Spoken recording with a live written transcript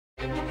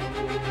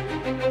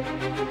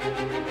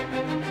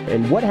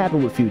And what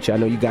happened with Future? I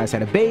know you guys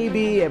had a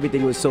baby,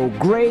 everything was so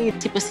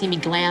great. People see me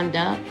glammed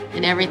up,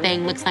 and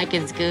everything looks like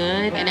it's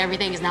good, and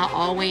everything is not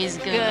always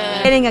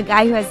good. Dating a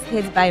guy who has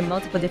kids by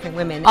multiple different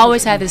women.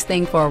 Always had this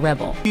thing for a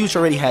rebel. Future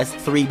already has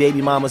 3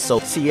 baby mamas, so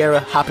Ciara,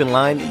 hop in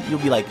line, you'll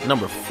be like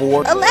number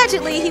 4.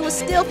 Allegedly, he was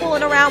still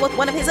fooling around with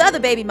one of his other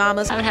baby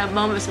mamas. I would have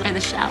moments in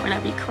the shower and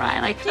I'd be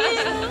crying like,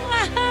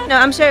 No,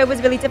 I'm sure it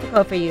was really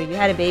difficult for you. You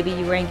had a baby,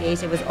 you were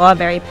engaged, it was all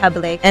very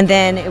public, and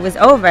then it was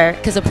over.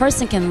 Because a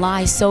person can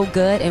lie so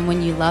good, and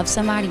when you love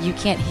somebody, you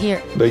can't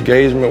hear. The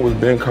engagement was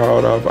being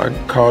called off. I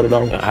called it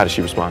off. How did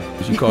she respond?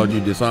 She called you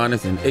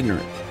dishonest and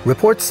ignorant.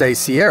 Reports say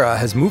Ciara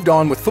has moved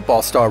on with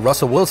football star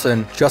Russel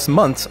Wilson just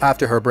months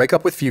after her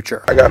breakup with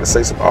Future. I gotta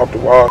say some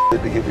off-the-wall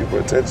shit to get people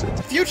attention.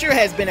 Future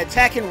has been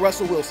attacking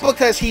Russell Wilson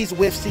because he's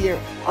with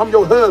Ciara. I'm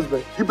your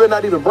husband. You better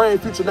not even bring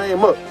Future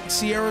name up.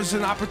 Ciara's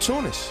an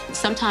opportunist.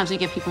 sometimes we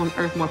give people on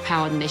earth more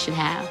power than they should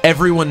have.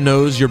 Everyone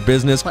knows your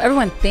business. Well,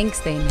 everyone thinks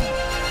they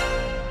know.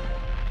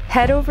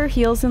 Head over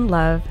heels in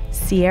love,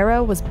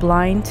 Ciara was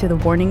blind to the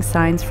warning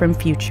signs from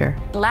Future.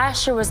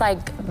 Last year was like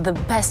the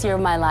best year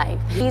of my life.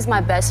 He's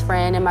my best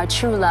friend and my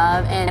true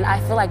love, and I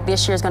feel like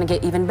this year is going to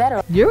get even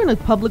better. You're in a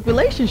public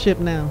relationship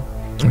now.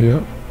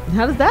 Yeah.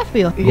 How does that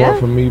feel? Going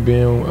from me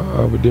being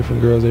with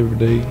different girls every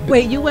day.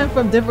 Wait, you went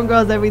from different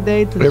girls every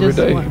day to every just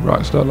day, one?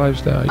 rockstar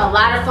lifestyle. A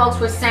lot of folks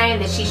were saying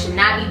that she should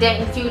not be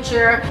dating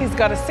Future. He's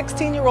got a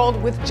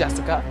 16-year-old with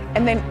Jessica,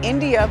 and then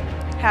India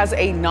has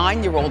a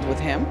 9-year-old with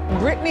him.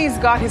 Brittany's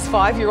got his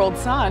 5-year-old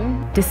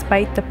son.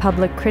 Despite the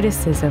public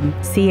criticism,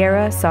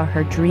 Ciara saw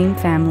her dream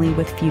family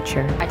with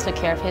Future. I took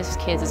care of his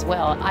kids as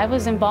well. I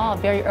was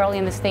involved very early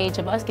in the stage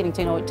of us getting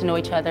to know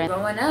each other.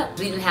 Growing up,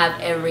 we didn't have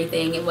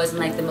everything. It wasn't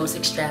like the most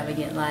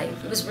extravagant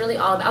life. It was really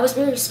all about, I was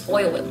very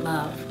spoiled with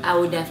love. I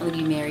would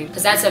definitely be married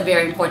because that's a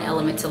very important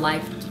element to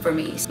life for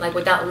me. Like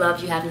without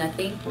love, you have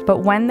nothing. But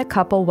when the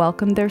couple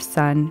welcomed their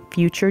son,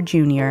 Future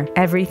Jr.,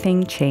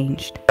 everything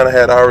changed. I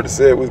had already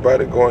said we was about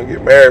to go and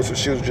get married, so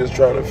she was just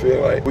trying to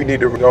feel like we need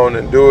to go on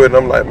and do it. And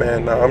I'm like,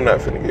 man, no, I'm not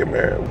finna get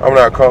married. I'm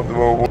not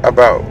comfortable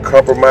about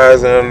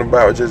compromising and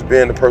about just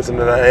being the person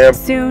that I am.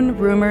 Soon,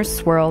 rumors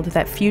swirled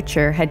that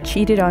Future had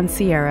cheated on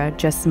Ciara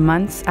just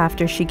months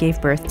after she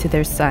gave birth to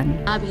their son.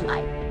 I'll be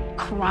like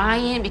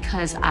crying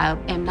because I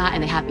am not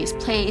in the happiest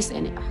place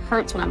and it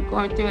hurts when I'm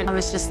going through it. I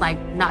was just like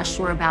not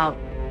sure about,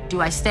 do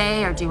I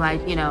stay or do I,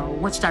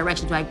 which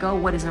direction do I go?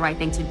 What is the right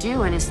thing to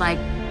do? And it's like,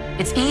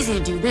 it's easy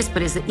to do this,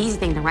 but is the easy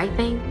thing the right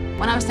thing?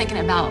 When I was thinking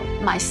about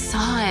my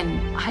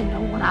son, I know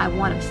what I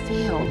want to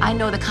feel. I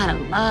know the kind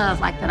of love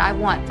that I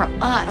want for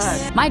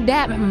us. My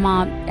dad met my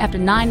mom after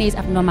 9 days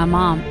after knowing my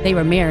mom. They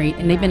were married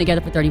and they've been together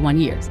for 31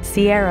 years.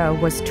 Ciara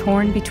was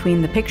torn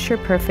between the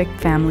picture-perfect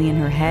family in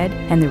her head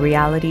and the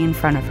reality in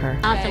front of her.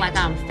 I feel like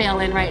I'm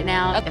failing right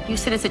now. If you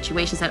sit in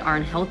situations that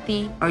aren't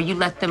healthy or you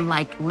let them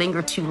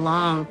linger too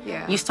long,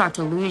 you start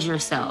to lose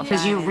yourself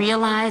because you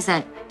realize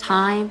that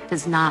time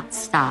does not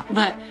stop.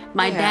 But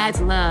my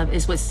dad's love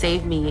is what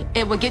saved me.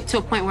 It would get to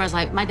a point where it's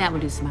like, my dad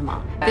would do this to my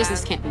mom.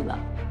 Business can't be love.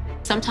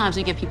 Sometimes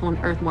we give people on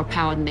earth more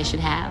power than they should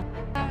have.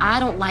 I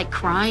don't like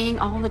crying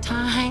all the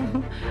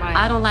time.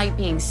 I don't like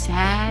being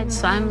sad.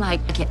 So I'm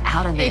like, get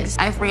out of this.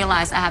 I've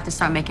realized I have to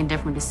start making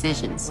different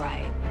decisions.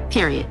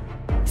 Period.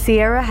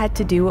 Ciara had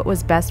to do what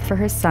was best for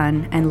her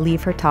son and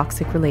leave her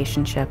toxic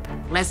relationship.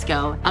 Let's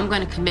go. I'm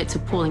going to commit to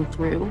pulling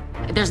through.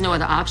 There's no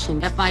other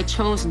option. If I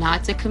chose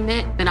not to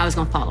commit, then I was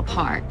going to fall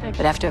apart.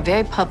 But after a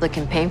very public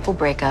and painful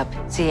breakup,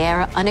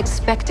 Ciara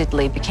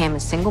unexpectedly became a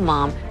single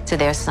mom to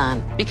their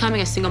son.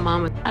 Becoming a single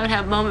mom, I would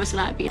have moments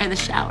when I'd be in the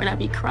shower and I'd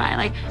be crying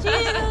like,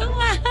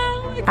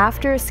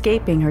 After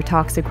escaping her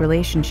toxic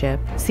relationship,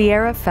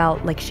 Ciara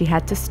felt like she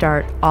had to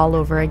start all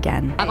over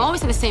again. I've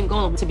always had the same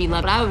goal, to be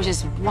loved, but I was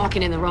just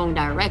walking in the wrong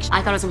direction.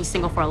 I thought I was going to be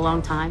single for a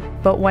long time.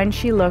 But when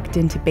she looked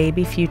into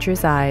baby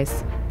Future's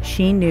eyes,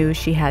 she knew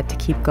she had to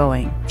keep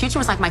going. Future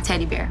was like my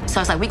teddy bear. So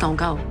I was like, we gonna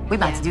go. We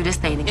about to do this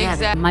thing together.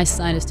 Exactly. My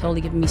son has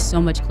totally given me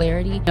so much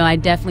clarity. I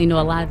definitely know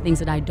a lot of things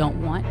that I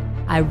don't want.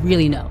 I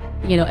really know.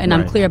 And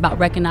I'm clear about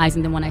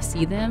recognizing them when I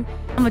see them.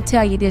 I'm gonna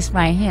tell you this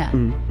right here.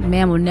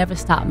 Man will never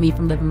stop me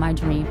from living my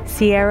dream.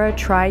 Ciara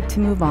tried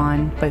to move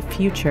on, but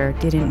Future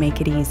didn't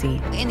make it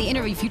easy. In the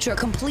interview, Future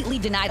completely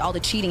denied all the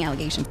cheating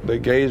allegations. The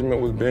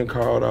engagement was being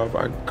called off.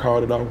 I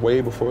called it off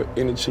way before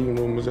any cheating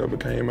rumors ever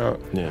came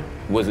out. Yeah.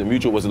 Was it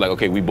mutual? Was it like,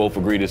 okay, we both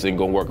agree this ain't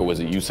gonna work, or was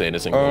it you saying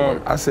this ain't gonna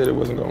work? I said it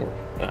wasn't gonna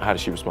work. How did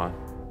she respond?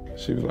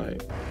 She was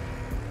like,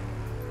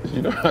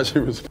 you know how she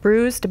was.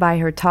 Bruised by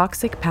her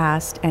toxic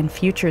past and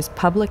Future's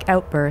public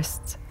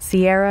outbursts,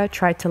 Ciara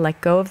tried to let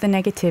go of the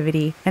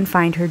negativity and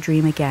find her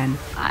dream again.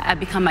 I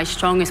become my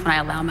strongest when I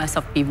allow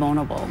myself to be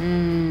vulnerable.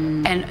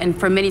 And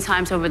for many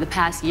times over the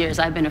past years,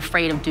 I've been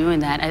afraid of doing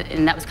that.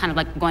 And that was kind of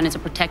like going into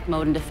protect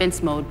mode and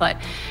defense mode. But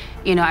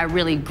You know, I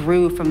really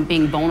grew from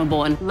being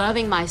vulnerable, and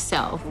loving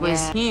myself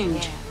was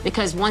huge.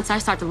 Because once I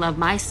start to love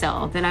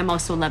myself, then I'm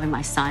also loving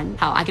my son,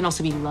 how I can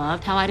also be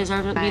loved, how I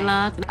deserve to be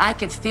loved. I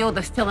could feel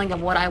the feeling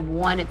of what I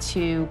wanted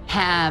to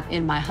have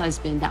in my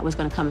husband that was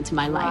going to come into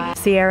my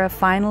life. Ciara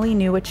finally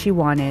knew what she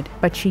wanted,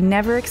 but she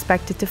never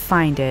expected to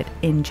find it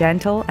in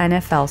gentle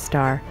NFL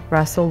star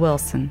Russel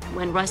Wilson.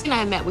 When Russ and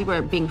I met, we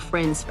were being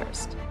friends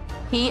first.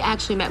 He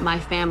actually met my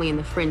family in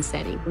the friend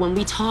setting. When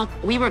we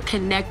talked, we were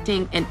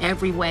connecting in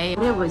every way.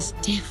 It was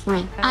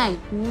different. I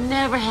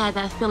never had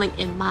that feeling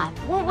in my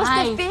life. What was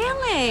the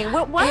feeling?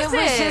 What was it?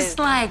 It was just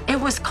like, it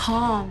was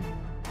calm.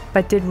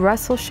 But did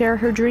Russel share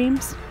her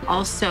dreams?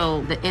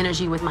 Also, the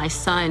energy with my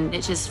son,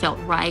 it just felt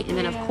right. And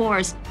then, of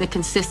course, the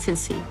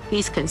consistency.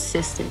 He's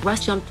consistent.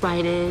 Russ jumped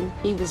right in.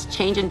 He was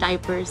changing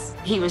diapers.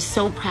 He was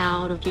so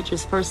proud of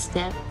Future's first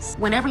steps.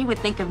 Whenever he would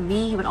think of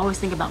me, he would always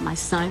think about my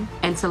son.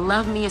 And to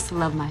love me is to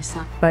love my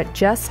son. But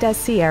just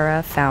as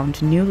Ciara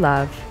found new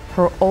love,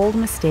 her old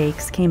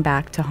mistakes came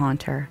back to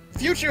haunt her.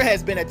 Future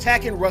has been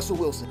attacking Russel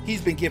Wilson.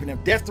 He's been giving him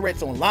death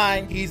threats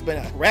online. He's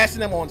been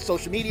harassing him on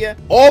social media,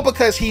 all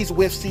because he's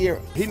with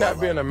Ciara. He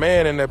not being a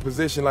man in that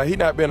position, like he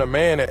not being a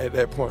man at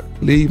that point.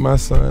 Leave my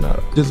son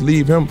out. Just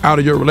leave him out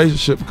of your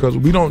relationship because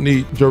we don't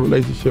need your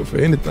relationship for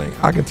anything.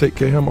 I can take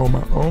care of him on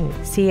my own.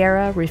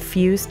 Ciara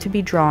refused to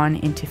be drawn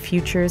into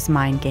Future's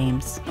mind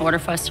games. In order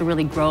for us to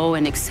really grow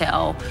and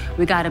excel,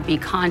 we got to be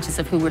conscious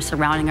of who we're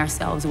surrounding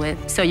ourselves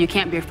with. So you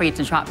can't be afraid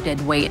to drop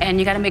dead weight, and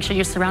you got to make sure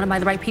you're surrounded by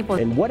the right people.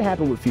 And what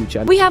happened with Future?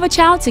 We have a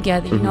child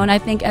together, you know, and I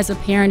think as a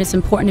parent, it's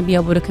important to be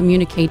able to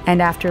communicate.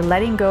 And after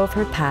letting go of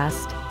her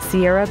past,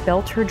 Ciara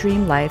built her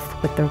dream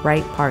life with the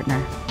right partner.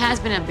 It has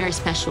been a very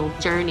special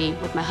journey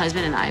with my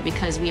husband and I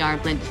because we are a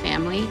blended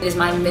family. It is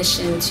my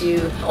mission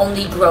to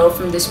only grow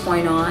from this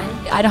point on.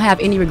 I don't have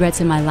any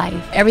regrets in my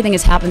life. Everything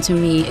has happened to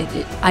me.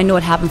 I know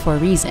it happened for a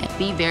reason.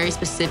 Be very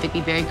specific,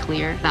 be very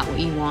clear about what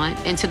you want,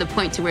 and to the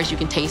point to where you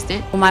can taste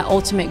it. My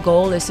ultimate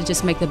goal is to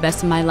just make the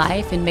best of my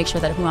life and make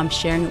sure that who I'm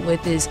sharing it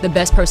with is the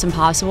best person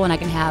possible and I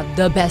can have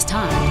the best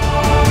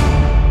time.